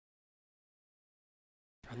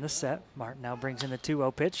in the set. Martin now brings in the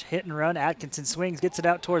 2-0 pitch. Hit and run. Atkinson swings, gets it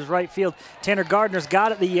out towards right field. Tanner Gardner's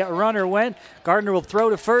got it. The runner went. Gardner will throw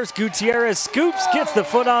to first. Gutierrez scoops, gets the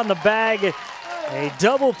foot on the bag. A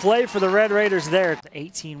double play for the Red Raiders there.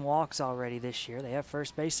 18 walks already this year. They have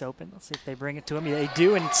first base open. Let's see if they bring it to him. They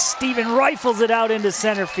do, and Steven rifles it out into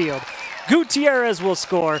center field. Gutierrez will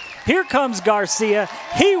score. Here comes Garcia.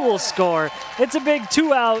 He will score. It's a big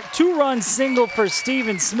 2-out, 2-run single for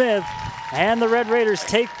Steven Smith. And the Red Raiders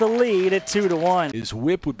take the lead at 2-1. His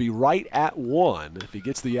whip would be right at 1 if he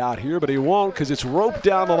gets the out here, but he won't because it's roped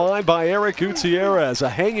down the line by Eric Gutierrez. A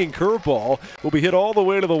hanging curveball will be hit all the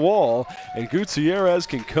way to the wall, and Gutierrez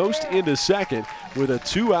can coast into second with a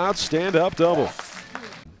 2-out stand-up double.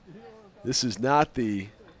 This is not the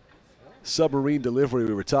submarine delivery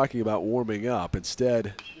we were talking about warming up.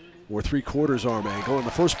 Instead, or 3/4 arm angle, and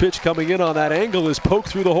the first pitch coming in on that angle is poked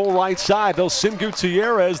through the whole right side. They'll send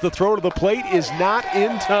Gutierrez. The throw to the plate is not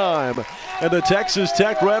in time, and the Texas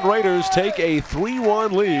Tech Red Raiders take a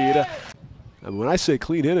 3-1 lead. And when I say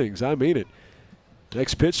clean innings, I mean it.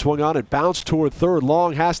 Next pitch swung on and bounced toward third.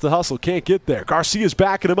 Long has to hustle, can't get there. Garcia's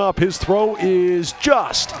backing him up. His throw is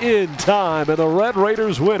just in time, and the Red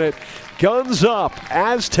Raiders win it. Guns up,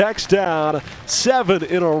 Aztecs down, 7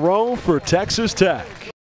 in a row for Texas Tech.